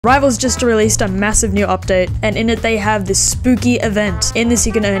Rivals just released a massive new update, and in it they have this spooky event. In this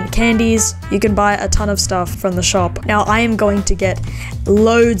you can earn candies, you can buy a ton of stuff from the shop. Now I am going to get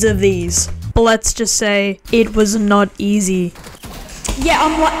loads of these. Let's just say it was not easy. Yeah,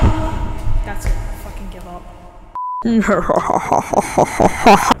 I'm like... That's it, I fucking give up.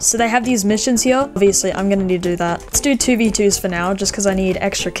 So they have these missions here. Obviously, I'm gonna need to do that. Let's do 2v2s for now, just because I need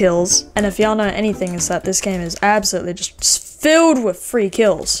extra kills. And if y'all know anything, is that this game is absolutely just filled with free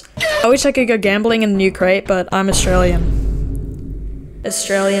kills. I wish I could go gambling in the new crate, but I'm Australian.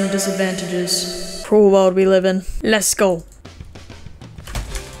 Australian disadvantages. Cruel world we live in. Let's go.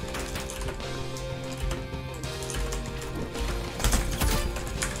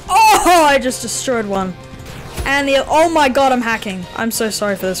 Oh, I just destroyed one. And the- oh my god, I'm hacking. I'm so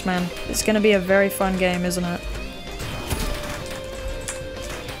sorry for this, man. It's gonna be a very fun game, isn't it?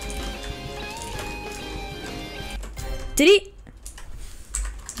 Did he?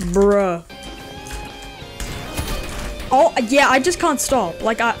 Bruh. Oh, yeah, I just can't stop.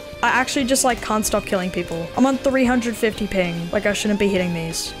 Like, I actually just, like, can't stop killing people. I'm on 350 ping. Like, I shouldn't be hitting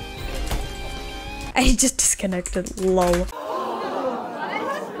these. And he just disconnected. Lol.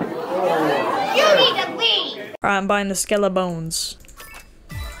 Alright, I'm buying the Skelebones.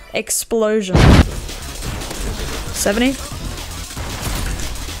 Explosion. 70?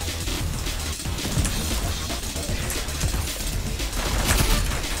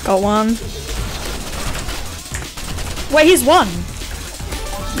 Got one. Wait, he's one!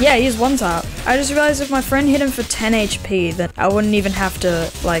 Yeah, he's one tap. I just realized if my friend hit him for 10 HP, then I wouldn't even have to,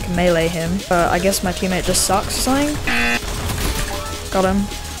 like, melee him. But I guess my teammate just sucks or something? Got him.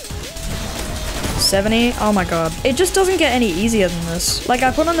 70? Oh my god. It just doesn't get any easier than this. Like, I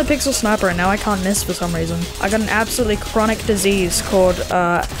put on the Pixel Sniper and now I can't miss for some reason. I got an absolutely chronic disease called,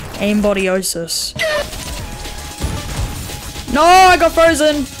 aimbodyosis. No, I got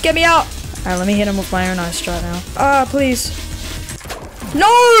frozen! Get me out! Alright, let me hit him with my own ice strat now. Ah, please.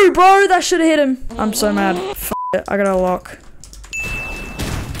 No, bro! That should've hit him. I'm so mad. F it, I got a lock.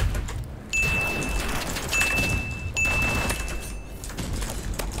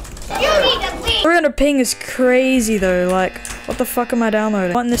 You need a 300 ping is crazy though, like, what the fuck am I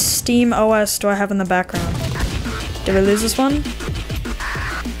downloading? What in the Steam OS do I have in the background? Did we lose this one?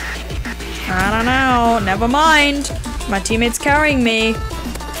 I don't know, never mind. My teammate's carrying me.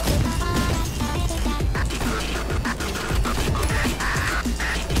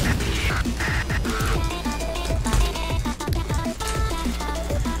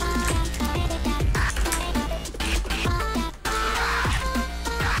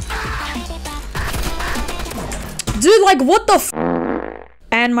 Dude, like, what the f-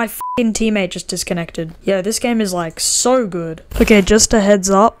 And my f***ing teammate just disconnected. Yeah, this game is, like, so good. Okay, just a heads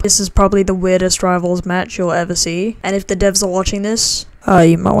up. This is probably the weirdest Rivals match you'll ever see. And if the devs are watching this,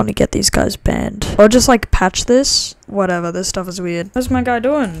 you might want to get these guys banned. Or just, like, patch this. Whatever, this stuff is weird. What's my guy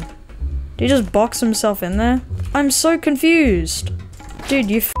doing? Did he just box himself in there? I'm so confused.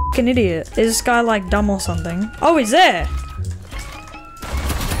 Dude, you f***ing idiot. Is this guy, like, dumb or something? Oh, he's there!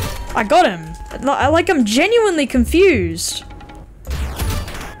 I got him. I'm genuinely confused.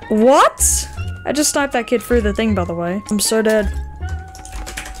 What? I just sniped that kid through the thing, by the way. I'm so dead.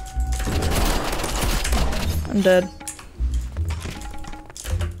 I'm dead.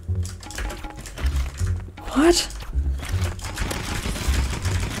 What?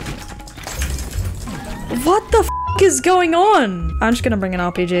 What the f is going on? I'm just gonna bring an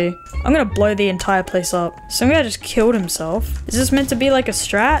RPG. I'm gonna blow the entire place up. Some guy just killed himself. Is this meant to be like a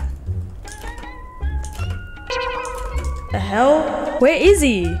strat? The hell? Where is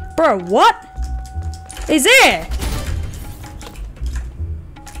he? Bro, what? He's there!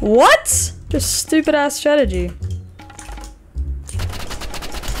 What? Just stupid ass strategy.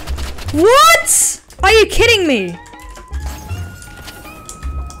 What? Are you kidding me?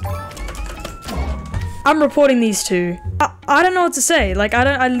 I'm reporting these two. I don't know what to say. Like,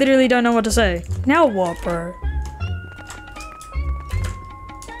 I literally don't know what to say. Now what, bro?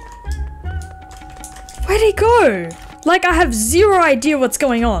 Where'd he go? Like, I have zero idea what's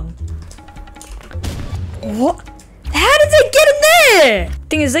going on. What? How did they get in there?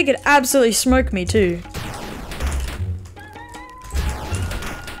 Thing is, they could absolutely smoke me too.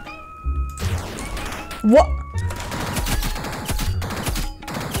 What?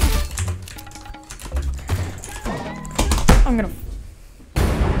 I'm gonna...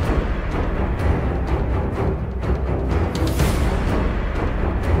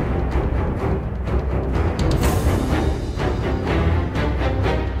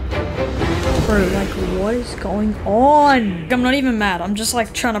 Bro, like, what is going on? I'm not even mad. I'm just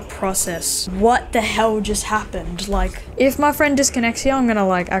like trying to process what the hell just happened. Like, if my friend disconnects here, I'm gonna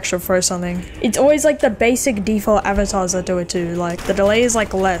like actually throw something. It's always like the basic default avatars that do it too. Like, the delay is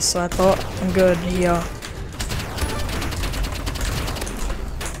like less, so I thought I'm good here.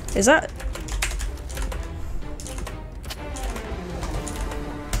 Is that?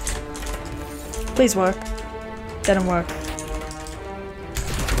 Please work. Didn't work.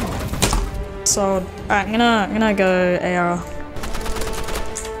 So, alright, I'm gonna go AR.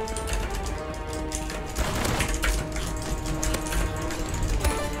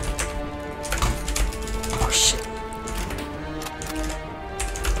 Oh shit.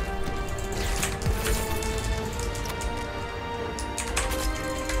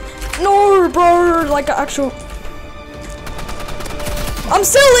 No, bro, like actual. I'm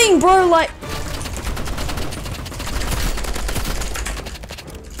selling, bro, like.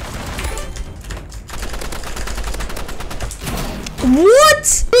 What?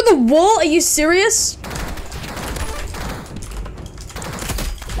 Through the wall? Are you serious?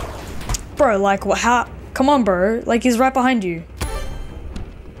 Bro, like, what? How? Come on, bro. Like, he's right behind you.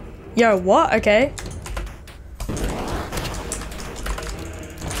 Yo, what? Okay.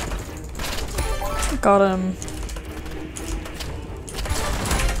 Got him.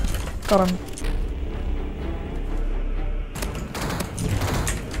 Got him.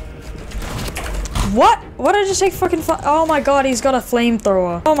 What? What did I just take fucking oh my god, he's got a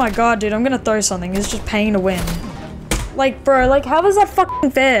flamethrower. Oh my god, dude, I'm gonna throw something. He's just paying to win. Like, bro, like, how is that fucking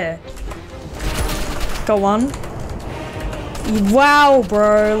fair? Go on. Wow,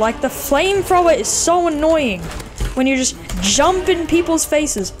 bro. Like, the flamethrower is so annoying when you just jump in people's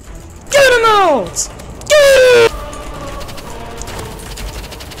faces. Get him out! Get him!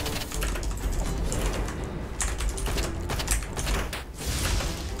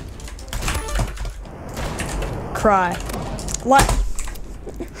 Cry.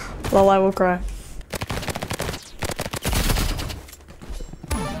 Lol, I will cry.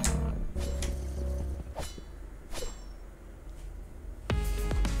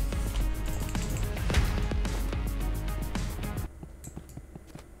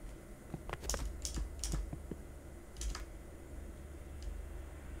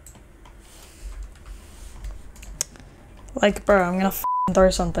 Like, bro, I'm gonna f***ing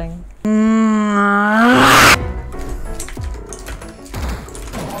throw something.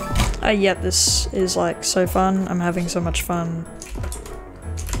 Yeah, this is like so fun. I'm having so much fun.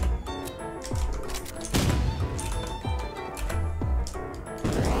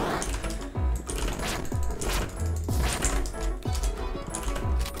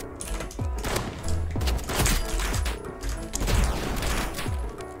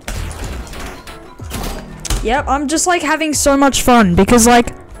 Yep, I'm just like having so much fun because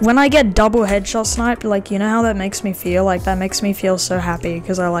like when I get double headshot sniped, like, you know how that makes me feel? Like, that makes me feel so happy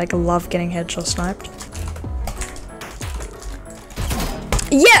because I like love getting headshot sniped.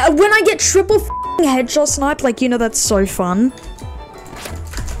 Yeah, when I get triple f***ing headshot sniped, like, you know, that's so fun.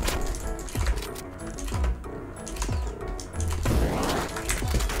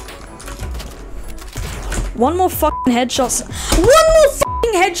 One more fucking headshot. One more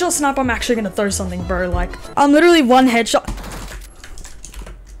fucking headshot snipe. I'm actually gonna throw something, bro. Like, I'm literally one headshot.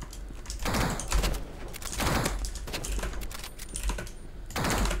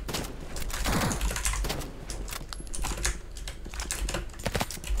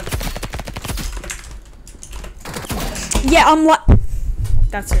 Yeah, I'm like.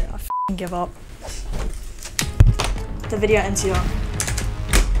 That's it. I f***ing give up. The video ends here.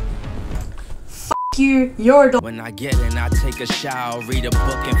 You, you're a when I get in, I take a shower, read a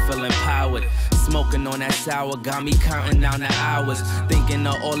book and feel empowered. Smoking on that sour got me counting down the hours, thinking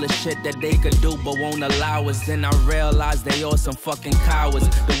of all the shit that they could do but won't allow us. Then I realized they all some fucking cowards.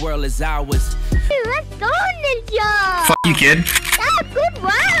 The world is ours. Hey, let's go, Ninja! Fuck you, kid. Yeah, good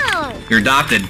round! You're adopted.